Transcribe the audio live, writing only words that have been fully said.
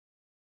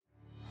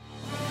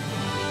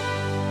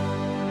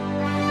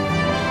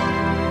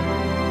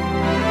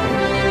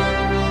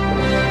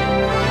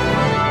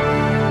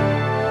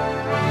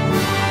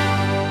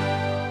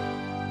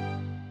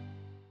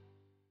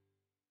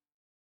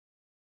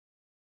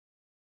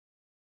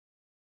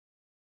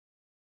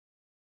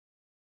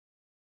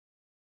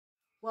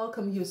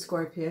Welcome, you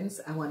Scorpions.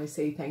 I want to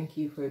say thank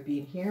you for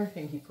being here.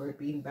 Thank you for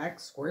being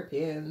back,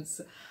 Scorpions.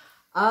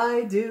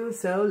 I do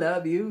so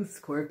love you,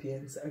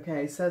 Scorpions.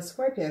 Okay, so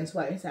Scorpions,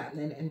 what is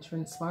happening and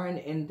transpiring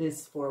in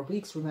this 4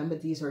 weeks? Remember,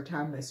 these are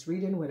timeless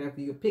reading.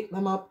 Whenever you pick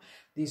them up,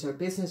 these are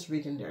business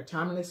reading. They're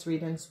timeless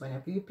readings.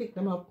 Whenever you pick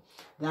them up,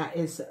 that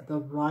is the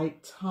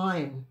right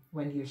time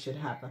when you should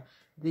have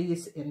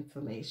these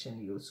information,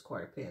 you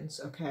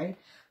Scorpions. Okay,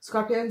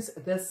 Scorpions,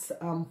 this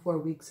 4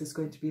 weeks is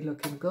going to be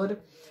looking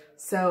good.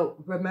 So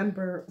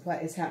remember,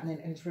 what is happening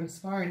and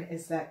transpiring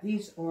is that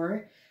these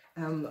are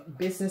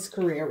business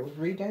career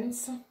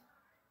readings.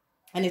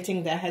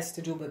 Anything that has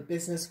to do with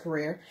business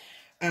career,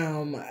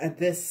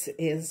 this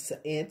is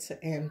it.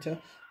 And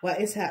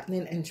what is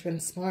happening and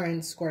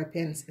transpiring,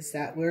 Scorpions, is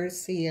that we're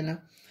seeing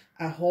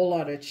a whole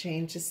lot of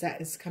changes that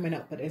is coming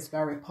up, but it's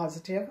very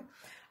positive.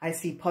 I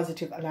see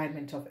positive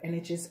alignment of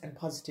energies and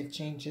positive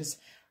changes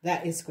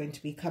that is going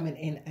to be coming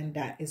in, and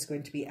that is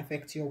going to be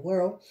affect your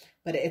world,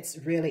 but it's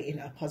really in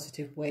a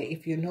positive way.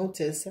 If you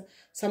notice,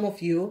 some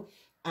of you,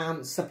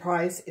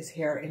 surprise is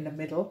here in the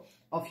middle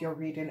of your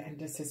reading, and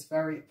this is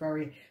very,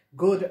 very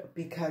good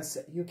because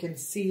you can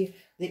see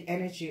the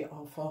energy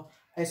of,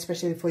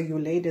 especially for you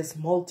ladies,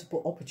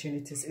 multiple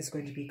opportunities is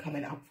going to be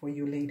coming up for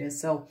you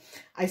ladies. So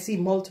I see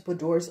multiple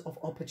doors of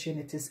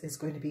opportunities is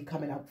going to be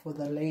coming up for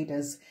the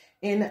ladies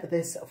in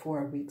this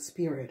 4 weeks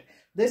period.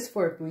 This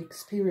 4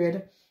 weeks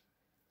period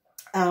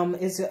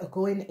is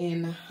going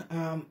in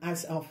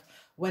as of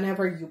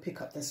whenever you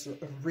pick up this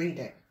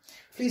reading.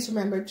 Please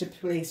remember to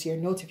place your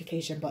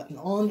notification button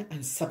on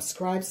and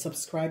subscribe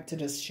to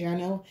this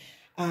channel.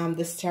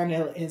 This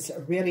channel is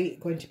really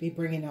going to be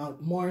bringing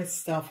out more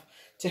stuff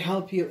to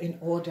help you in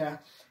order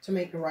to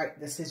make the right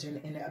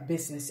decision in a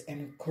business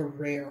and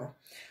career.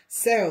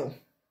 So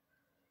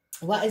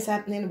what is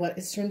happening? What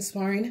is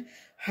transpiring?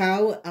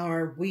 How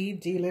are we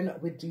dealing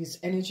with these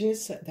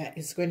energies that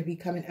is going to be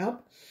coming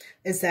up?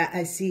 Is that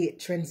I see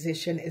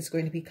transition is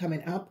going to be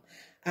coming up.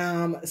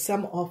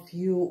 Some of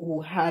you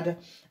who had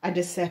a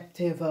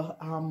deceptive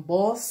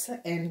boss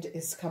and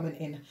is coming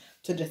in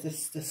to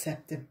this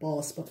deceptive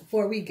boss. But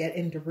before we get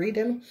into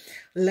reading,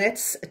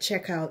 let's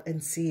check out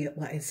and see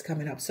what is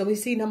coming up. So we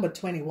see number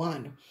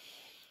 21.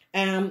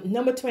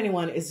 Number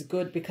 21 is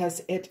good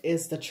because it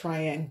is the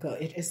triangle.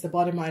 It is the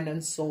body, mind,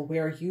 and soul,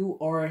 where you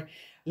are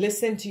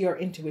listening to your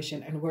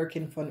intuition and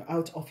working from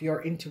out of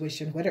your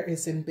intuition, whether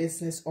it's in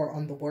business or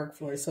on the work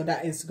floor. So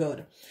that is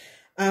good.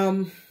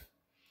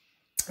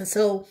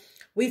 So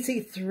we see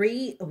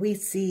 3, we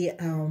see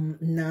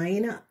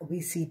 9,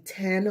 we see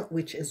 10,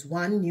 which is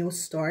one new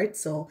start.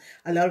 So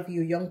a lot of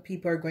you young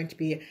people are going to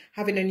be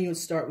having a new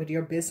start with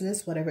your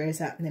business, whatever is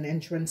happening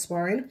and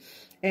transpiring.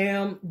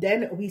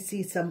 Then we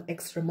see some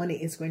extra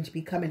money is going to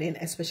be coming in,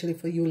 especially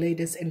for you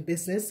ladies in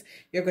business.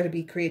 You're going to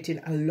be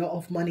creating a lot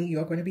of money.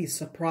 You're going to be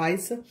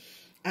surprised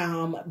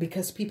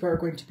because people are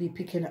going to be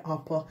picking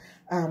up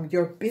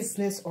your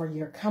business or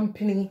your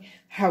company,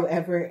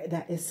 however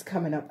that is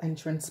coming up and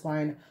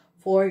transpiring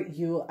for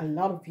you. A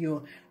lot of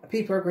you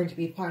people are going to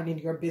be finding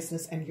your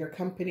business and your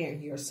company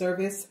and your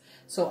service.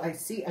 So I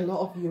see a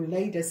lot of you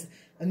ladies,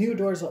 new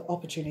doors of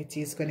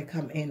opportunity is going to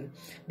come in.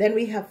 Then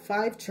we have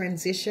 5,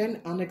 transition.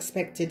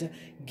 Unexpected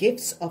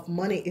gifts of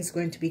money is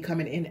going to be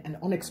coming in, and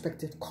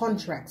unexpected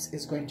contracts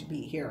is going to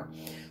be here.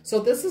 So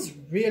this is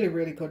really,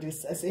 really good.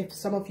 It's as if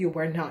some of you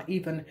were not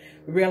even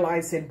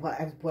realizing what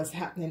was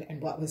happening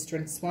and what was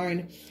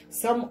transpiring.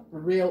 Some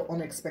real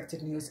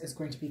unexpected news is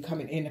going to be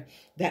coming in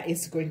that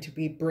is going to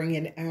be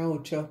bringing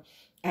out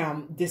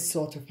this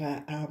sort of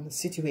a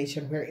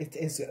situation where it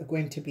is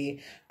going to be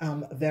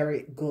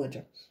very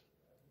good.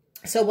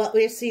 So what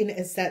we're seeing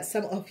is that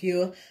some of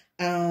you,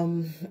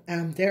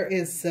 there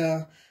is,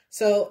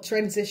 so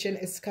transition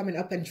is coming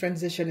up, and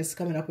transition is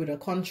coming up with a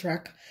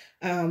contract,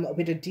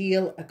 with a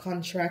deal, a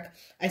contract.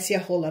 I see a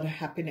whole lot of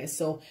happiness.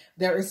 So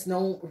there is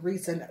no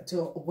reason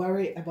to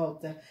worry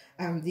about the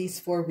these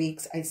 4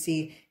 weeks. I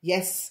see,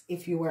 yes,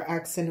 if you were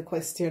asking the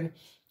question,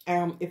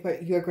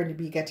 if you're going to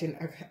be getting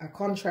a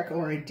contract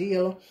or a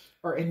deal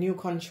or a new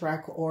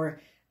contract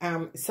or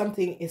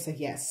something, is a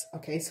yes.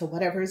 Okay, so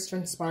whatever is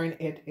transpiring,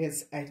 it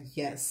is a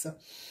yes.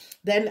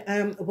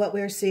 Then what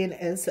we're seeing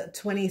is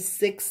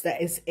 26, that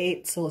is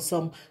 8. So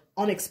some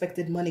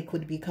unexpected money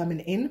could be coming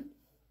in.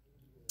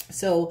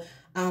 So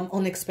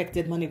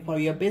unexpected money for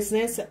your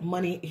business,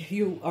 money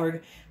you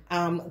are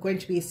going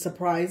to be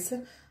surprised.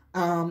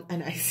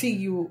 And I see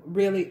you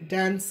really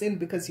dancing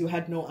because you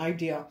had no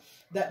idea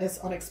that this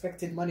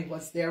unexpected money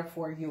was there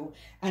for you,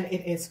 and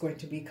it is going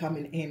to be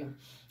coming in.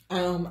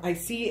 I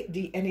see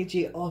the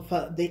energy of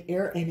the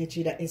air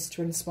energy that is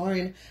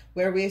transpiring,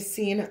 where we're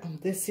seeing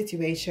this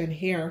situation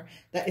here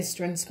that is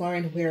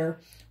transpiring,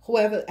 where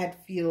whoever had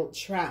feel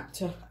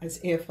trapped,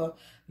 as if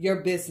your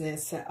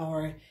business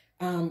or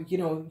you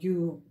know,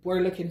 you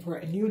were looking for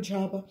a new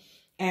job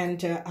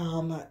and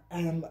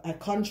a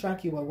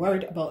contract, you were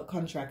worried about a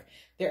contract.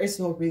 There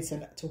is no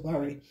reason to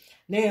worry.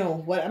 Now,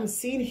 what I'm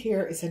seeing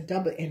here is a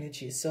double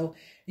energy. So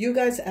you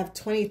guys have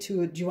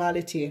 22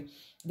 duality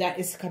that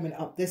is coming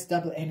up, this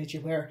double energy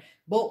where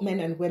both men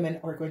and women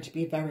are going to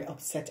be very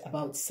upset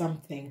about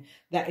something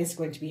that is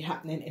going to be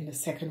happening in the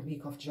second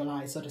week of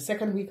July. So the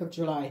second week of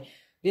July,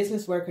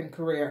 business, work, and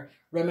career.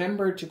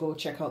 Remember to go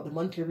check out the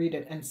monthly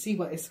reading and see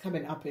what is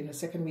coming up in the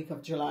second week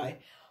of July,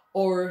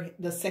 or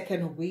the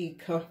second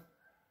week,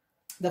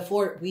 the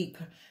fourth week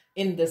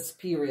in this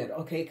period,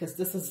 okay? Because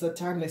this is a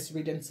timeless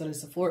reading, so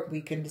it's the fourth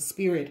week in this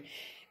period.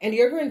 And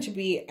you're going to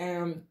be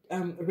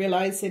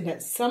realizing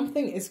that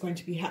something is going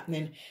to be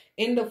happening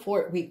in the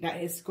fourth week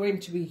that is going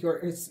to be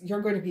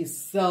you're going to be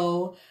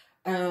so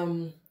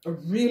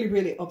really,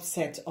 really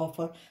upset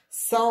of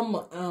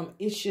some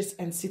issues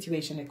and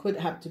situation. It could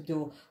have to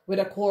do with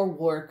a core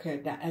worker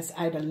that has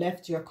either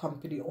left your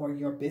company or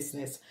your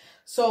business.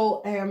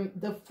 So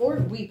the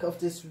fourth week of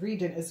this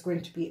reading is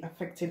going to be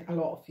affecting a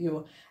lot of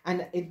you,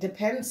 and it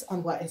depends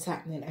on what is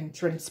happening and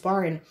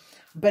transpiring.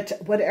 But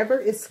whatever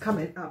is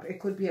coming up,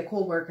 it could be a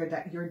co-worker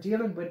that you're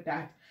dealing with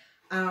that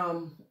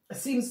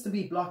seems to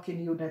be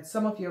blocking you, that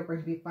some of you are going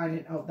to be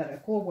finding out that a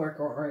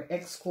co-worker or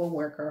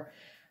ex-co-worker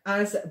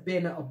has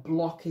been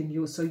blocking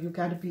you. So you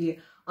got to be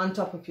on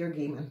top of your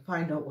game and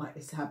find out what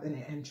is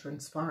happening and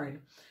transpiring.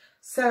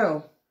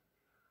 So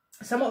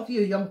some of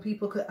you young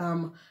people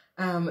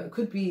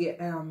could be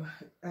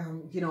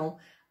you know,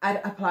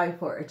 I'd apply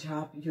for a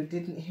job, you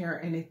didn't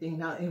hear anything,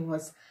 now it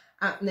was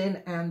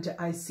happening, and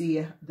I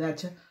see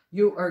that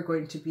you are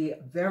going to be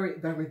very,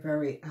 very,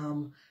 very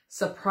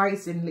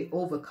surprisingly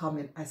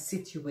overcoming a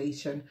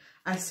situation,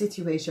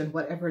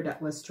 whatever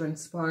that was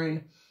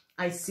transpiring.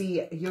 I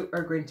see you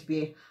are going to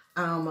be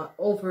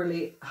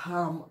overly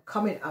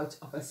coming out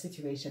of a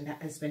situation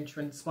that has been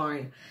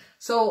transpiring.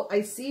 So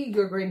I see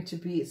you're going to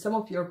be, some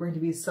of you are going to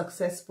be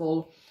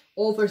successful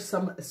over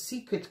some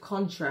secret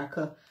contract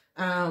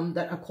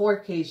that a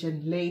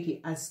Caucasian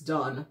lady has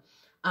done,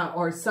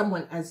 or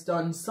someone has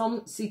done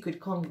some secret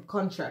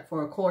contract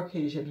for a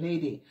Caucasian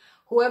lady.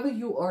 Whoever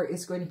you are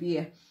is going to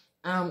be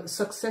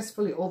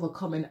successfully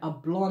overcoming a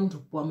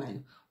blonde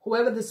woman.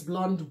 Whoever this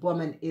blonde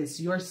woman is,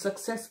 you're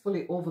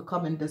successfully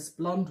overcoming this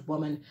blonde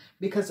woman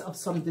because of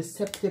some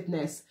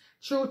deceptiveness.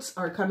 Truths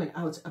are coming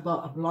out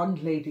about a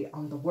blonde lady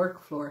on the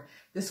work floor.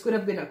 This could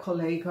have been a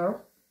colleague,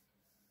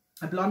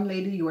 a blonde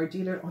lady you are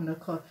dealing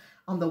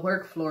on the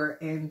work floor,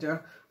 and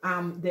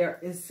there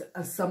is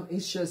some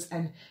issues,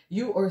 and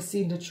you are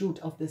seeing the truth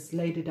of this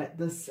lady, that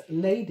this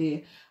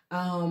lady,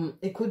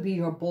 it could be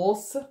your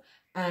boss,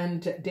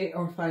 and they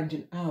are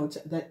finding out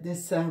that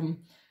this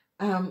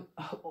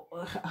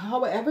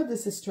however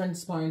this is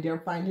transpiring, they're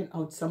finding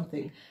out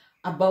something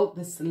about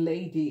this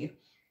lady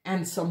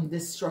and some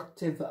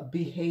destructive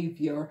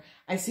behavior.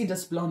 I see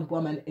this blonde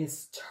woman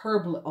is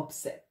terribly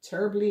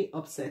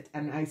upset,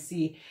 and I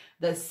see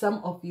that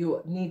some of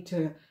you need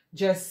to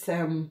just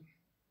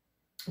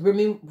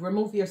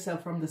remove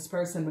yourself from this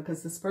person,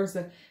 because this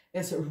person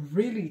is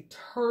really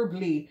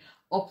terribly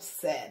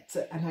upset,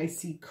 and I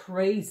see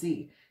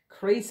crazy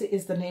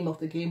is the name of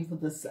the game for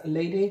this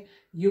lady.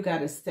 You got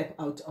to step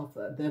out of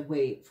the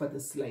way for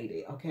this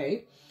lady,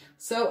 okay?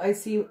 So I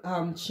see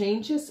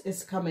changes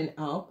is coming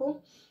up.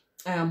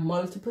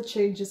 Multiple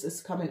changes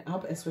is coming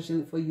up,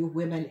 especially for you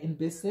women in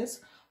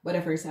business.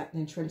 Whatever is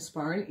happening,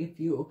 transpiring. If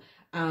you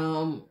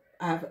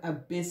have a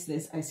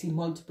business, I see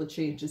multiple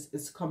changes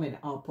is coming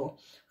up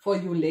for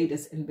you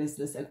ladies in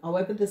business. And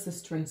however this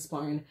is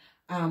transpiring,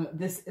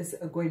 this is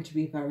going to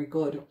be very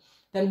good.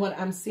 Then what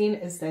I'm seeing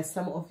is that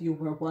some of you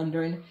were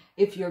wondering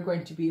if you're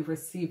going to be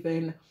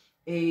receiving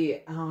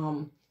a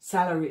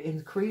salary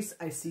increase.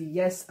 I see,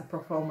 yes, a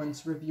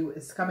performance review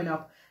is coming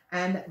up,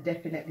 and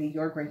definitely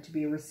you're going to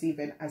be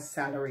receiving a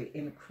salary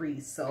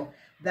increase. So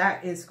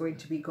that is going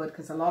to be good,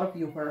 because a lot of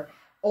you were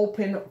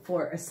open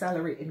for a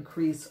salary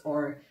increase,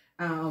 or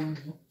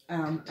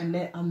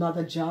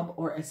another job,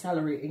 or a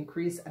salary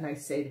increase. And I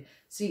said,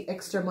 see,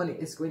 extra money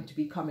is going to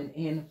be coming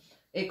in.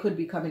 It could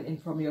be coming in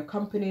from your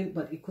company,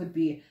 but it could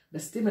be the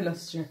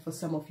stimulus check for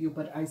some of you.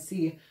 But I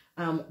see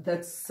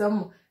that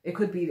it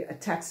could be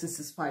taxes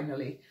is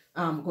finally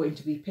going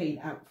to be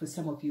paid out for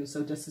some of you.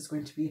 So this is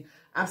going to be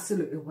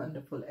absolutely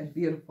wonderful and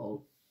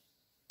beautiful.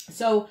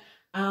 So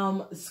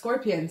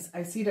Scorpions,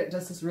 I see that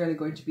this is really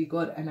going to be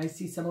good. And I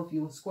see some of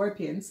you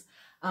Scorpions,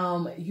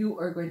 you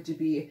are going to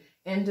be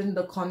ending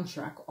the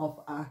contract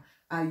of a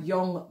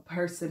young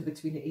person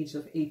between the age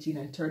of 18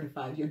 and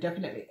 35. You're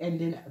definitely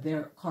ending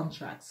their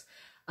contracts.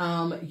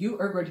 You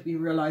are going to be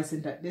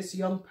realizing that this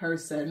young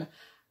person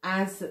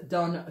has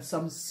done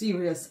some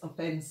serious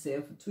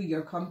offensive to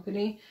your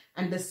company,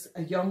 and this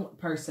young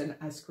person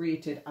has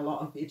created a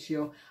lot of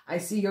issue. I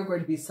see you're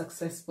going to be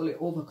successfully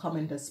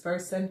overcoming this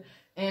person,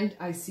 and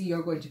I see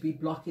you're going to be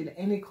blocking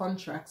any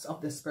contracts of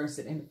this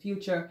person in the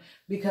future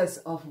because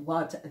of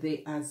what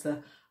they has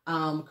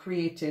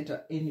created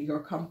in your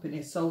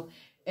company. So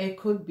it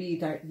could be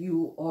that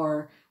you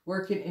are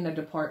working in a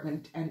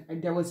department, and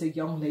there was a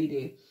young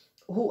lady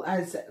who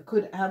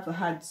could have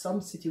had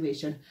some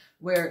situation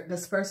where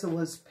this person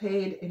was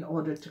paid in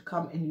order to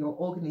come in your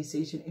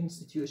organization,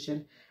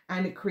 institution,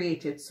 and it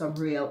created some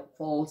real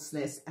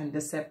falseness and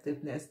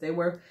deceptiveness. They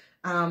were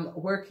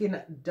working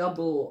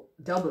double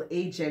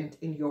agent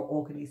in your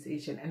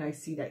organization, and I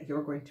see that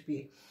you're going to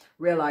be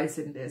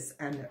realizing this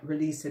and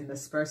releasing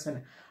this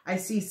person. I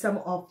see some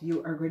of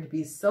you are going to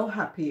be so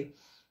happy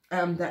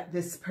that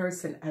this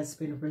person has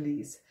been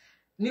released.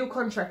 New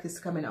contract is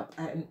coming up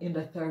in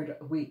the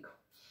 3rd week.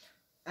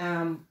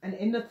 And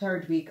in the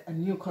 3rd week, a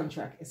new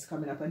contract is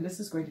coming up, and this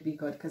is going to be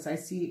good because I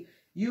see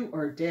you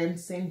are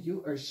dancing,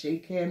 you are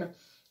shaking,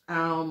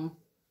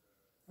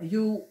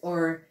 you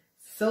are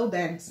so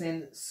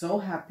dancing, so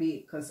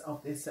happy because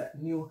of this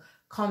new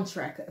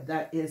contract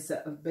that is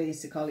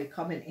basically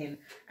coming in,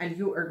 and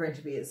you are going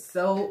to be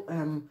so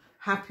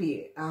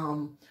happy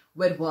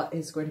with what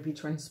is going to be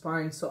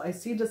transpiring. So I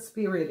see the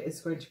spirit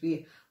is going to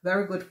be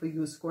very good for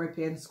you,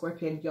 Scorpion,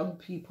 young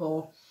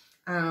people.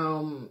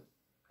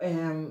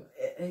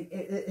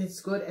 It's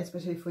good,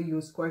 especially for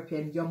you,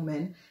 Scorpion, young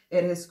men.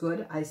 It is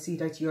good. I see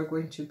that you're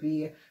going to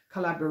be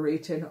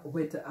collaborating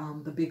with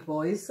the big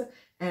boys,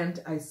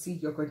 and I see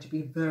you're going to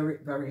be very,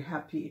 very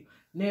happy.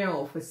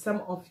 Now, for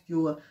some of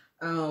you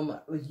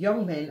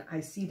young men,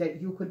 I see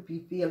that you could be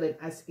feeling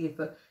as if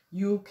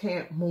you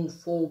can't move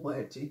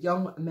forward.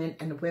 Young men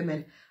and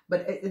women,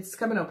 but it's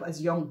coming up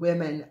as young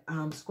women,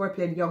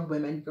 Scorpion, young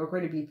women. You're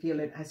going to be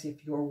feeling as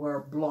if you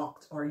were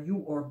blocked, or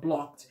you are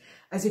blocked,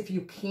 as if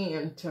you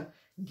can't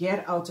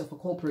get out of a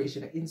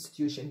corporation or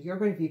institution. You're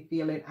going to be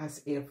feeling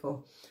as if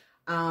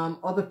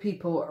other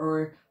people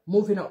are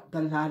moving up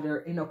the ladder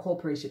in a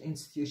corporation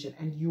institution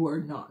and you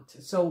are not.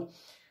 So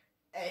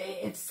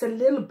it's a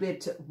little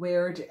bit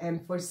weird,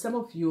 and for some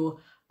of you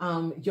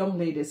young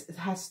ladies, it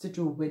has to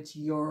do with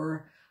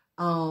your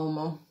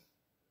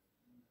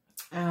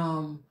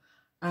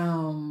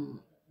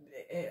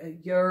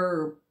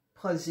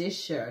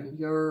position,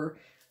 your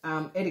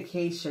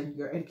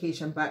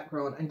education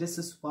background, and this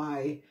is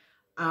why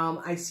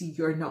I see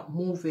you're not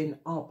moving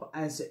up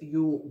as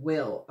you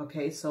will.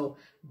 Okay, so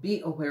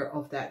be aware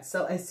of that.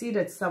 So I see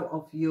that some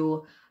of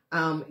you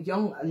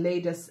young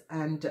ladies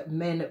and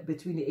men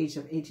between the age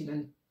of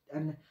 18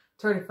 and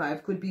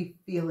 35 could be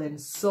feeling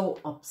so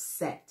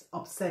upset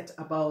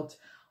about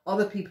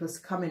other people's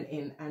coming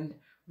in and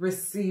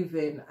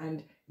receiving,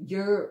 and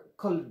your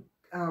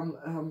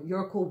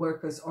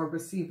co-workers are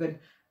receiving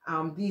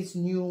these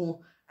new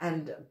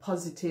and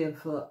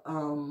positive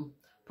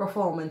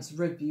performance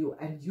review,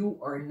 and you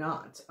are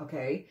not.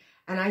 Okay,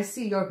 and I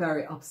see you're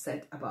very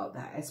upset about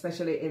that,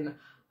 especially in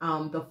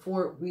the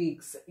 4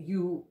 weeks.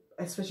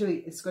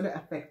 Especially it's going to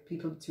affect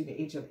people between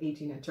the age of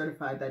 18 and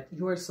 35, that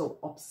you are so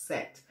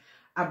upset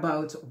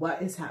about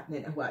what is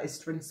happening and what is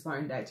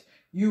transpiring, that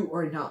you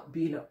are not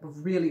being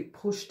really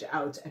pushed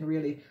out and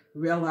really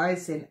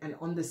realizing and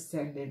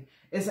understanding.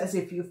 It's as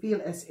if you feel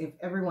as if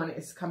everyone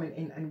is coming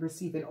in and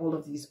receiving all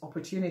of these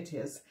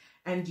opportunities,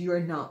 and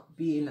you're not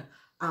being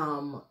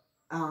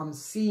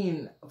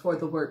seen for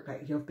the work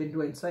that you've been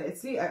doing. So I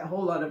see a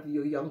whole lot of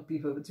you young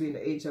people between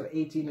the age of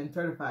 18 and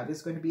 35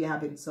 is going to be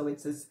having, so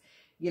it's as,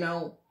 you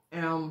know,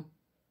 I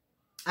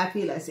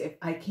feel as if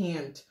I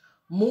can't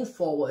move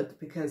forward,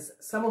 because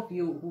some of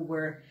you who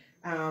were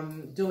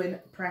doing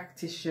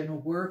practitioner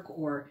work,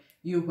 or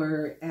you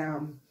were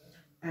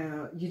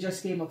you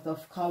just came out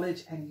of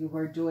college and you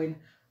were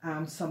doing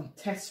some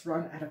test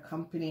run at a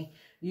company,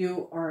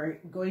 you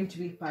are going to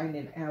be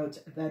finding out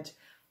that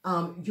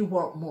you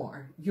want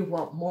more,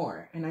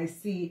 and I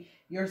see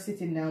you're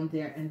sitting down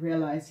there and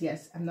realize,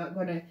 yes, I'm not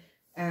going to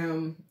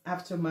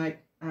after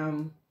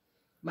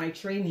my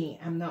trainee,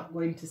 I'm not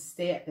going to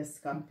stay at this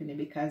company,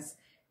 because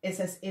it's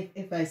as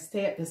if I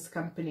stay at this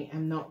company,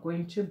 I'm not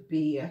going to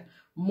be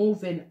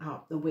moving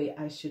up the way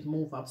I should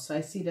move up. So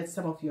I see that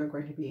some of you are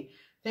going to be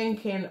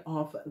thinking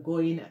of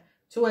going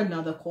to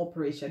another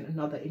corporation,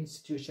 another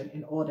institution,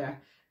 in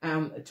order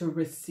to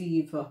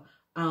receive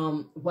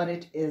what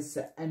it is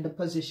and the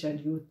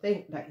position you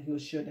think that you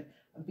should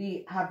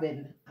be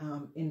having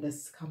in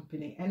this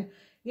company. And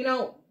you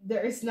know,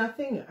 there is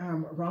nothing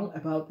wrong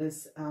about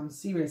this.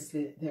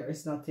 Seriously, there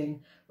is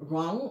nothing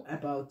wrong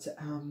about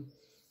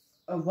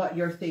what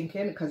you're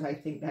thinking, because I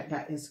think that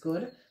that is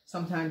good.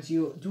 Sometimes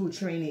you do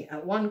training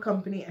at one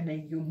company and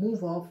then you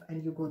move off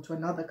and you go to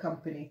another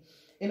company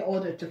in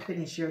order to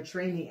finish your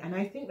training. And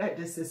I think that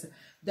this is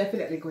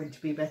definitely going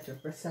to be better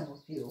for some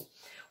of you.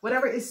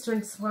 Whatever is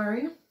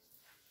transpiring,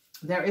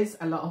 there is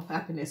a lot of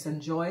happiness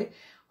and joy.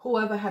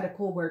 Whoever had a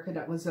co-worker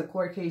that was a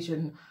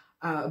Caucasian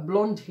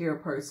blonde hair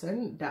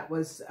person that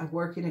was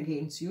working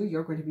against you,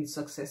 you're going to be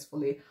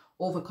successfully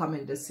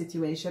overcoming the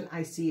situation.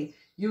 I see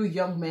you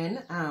young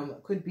men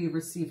could be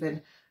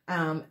receiving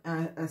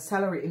a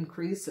salary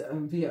increase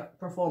via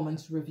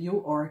performance review,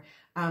 or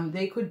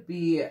they could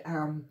be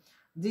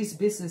these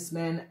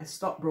businessmen,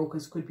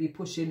 stockbrokers could be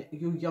pushing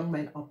you young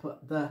men up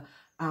the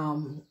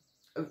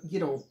you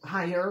know,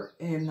 higher,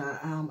 and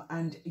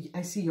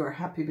I see you're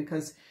happy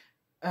because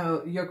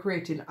you're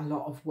creating a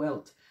lot of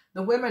wealth.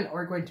 The women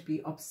are going to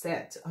be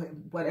upset,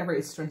 whatever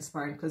is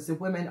transpiring, because the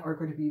women are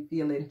going to be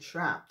feeling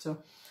trapped.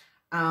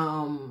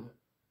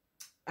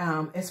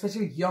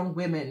 especially young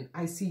women,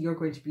 I see you're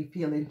going to be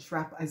feeling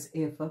trapped as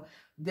if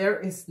there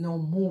is no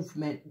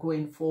movement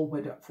going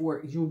forward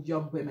for you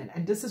young women.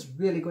 And this is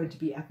really going to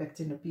be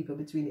affecting the people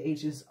between the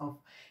ages of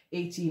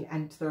 18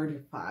 and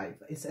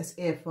 35. It's as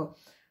if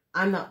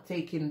I'm not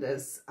taking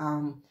this.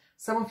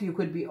 Some of you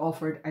could be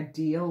offered a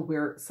deal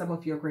where some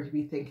of you are going to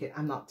be thinking,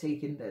 I'm not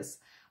taking this.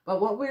 But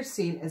what we're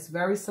seeing is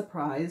very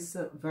surprise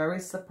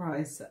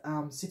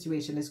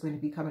situation is going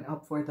to be coming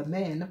up for the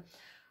men.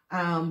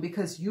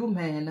 Because you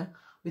men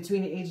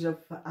between the age of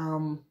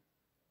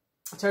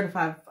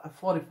 35,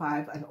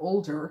 45 and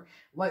older,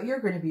 what you're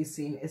going to be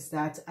seeing is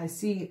that I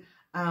see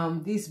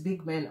these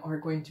big men are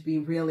going to be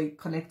really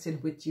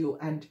connecting with you.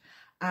 And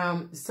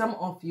some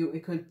of you,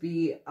 it could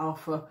be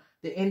of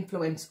the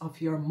influence of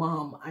your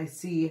mom. I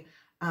see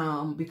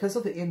because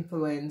of the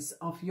influence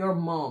of your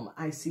mom,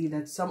 I see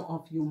that some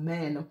of you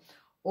men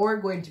are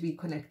going to be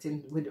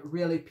connecting with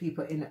really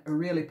people in a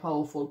really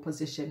powerful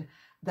position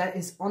that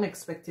is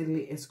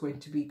unexpectedly is going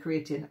to be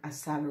creating a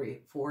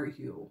salary for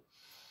you.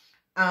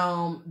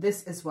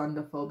 This is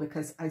wonderful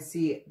because I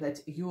see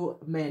that you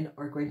men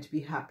are going to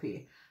be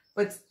happy.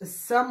 But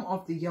some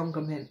of the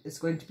younger men is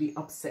going to be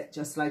upset,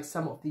 just like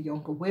some of the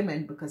younger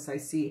women, because I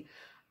see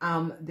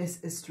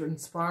this is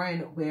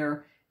transpiring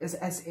where it's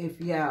as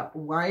if, yeah,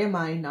 why am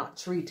I not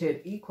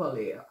treated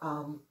equally?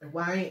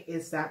 Why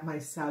is that my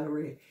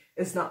salary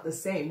is not the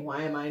same?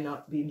 Why am I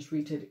not being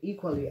treated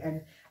equally?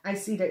 And I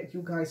see that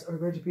you guys are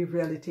going to be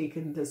really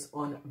taking this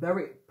on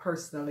very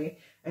personally,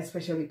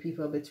 especially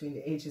people between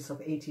the ages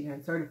of 18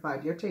 and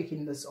 35. You're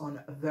taking this on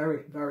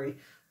very, very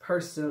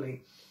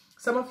personally.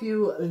 Some of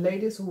you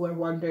ladies who are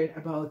wondering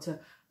about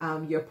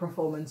your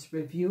performance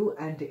review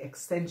and the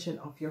extension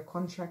of your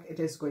contract,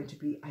 it is going to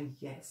be a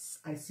yes.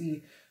 I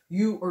see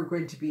you are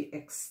going to be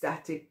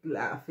ecstatic,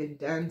 laughing,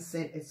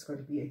 dancing. It's going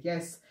to be a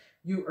yes.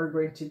 You are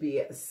going to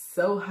be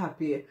so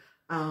happy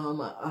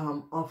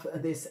of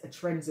this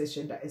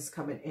transition that is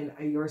coming in.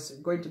 And you're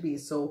going to be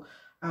so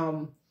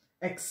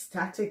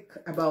ecstatic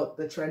about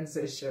the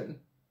transition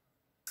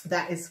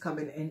that is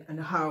coming in and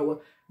how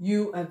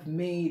you have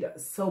made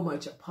so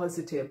much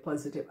positive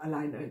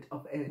alignment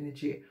of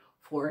energy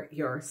for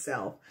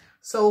yourself.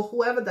 So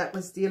whoever that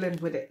was dealing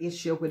with an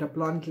issue with a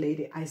blonde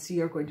lady, I see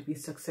you're going to be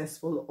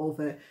successful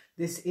over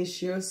this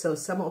issue. So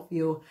some of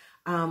you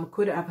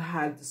could have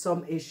had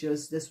some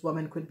issues. This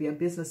woman could be a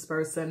business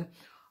person,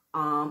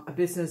 a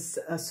business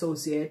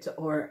associate,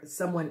 or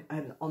someone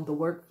on the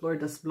work floor.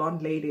 This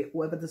blonde lady,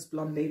 whoever this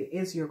blonde lady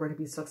is, you're going to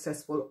be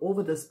successful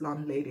over this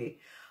blonde lady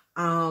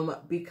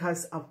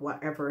because of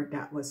whatever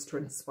that was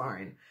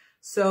transpiring.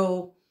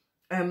 So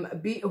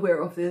be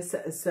aware of this.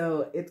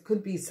 So it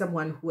could be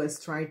someone who has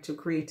tried to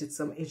create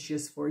some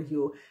issues for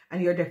you,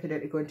 and you're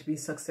definitely going to be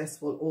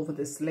successful over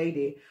this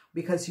lady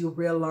because you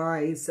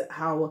realize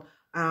how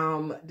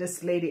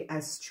this lady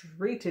has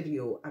treated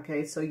you.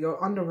 Okay, so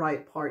you're on the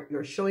right part.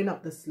 You're showing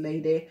up this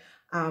lady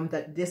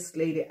that this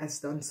lady has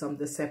done some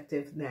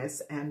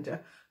deceptiveness, and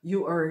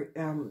you are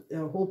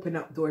opening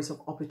up doors of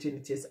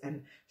opportunities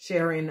and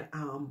sharing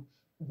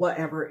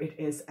whatever it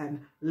is, and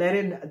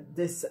letting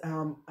this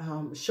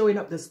showing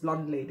up this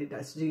blonde lady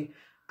that she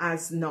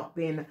has not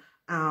been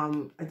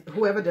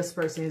whoever this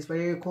person is,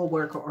 whether your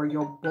co-worker or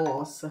your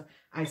boss.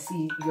 I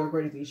see you're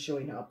going to be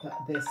showing up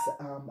this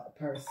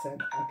person.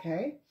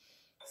 Okay,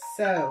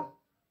 so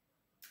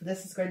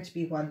this is going to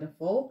be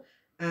wonderful,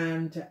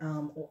 and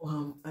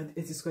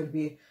it is going to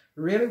be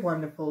really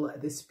wonderful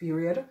this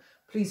period.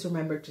 Please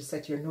remember to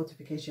set your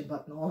notification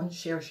button on,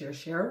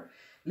 share.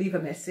 Leave a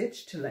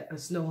message to let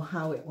us know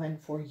how it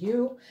went for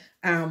you.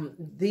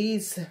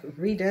 These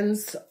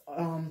readings,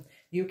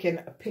 you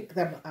can pick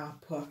them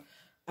up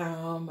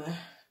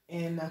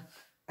in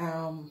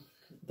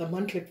the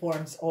monthly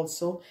forms,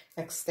 also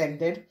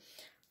extended,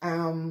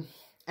 and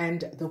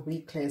the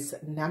weeklies.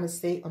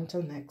 Namaste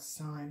until next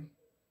time.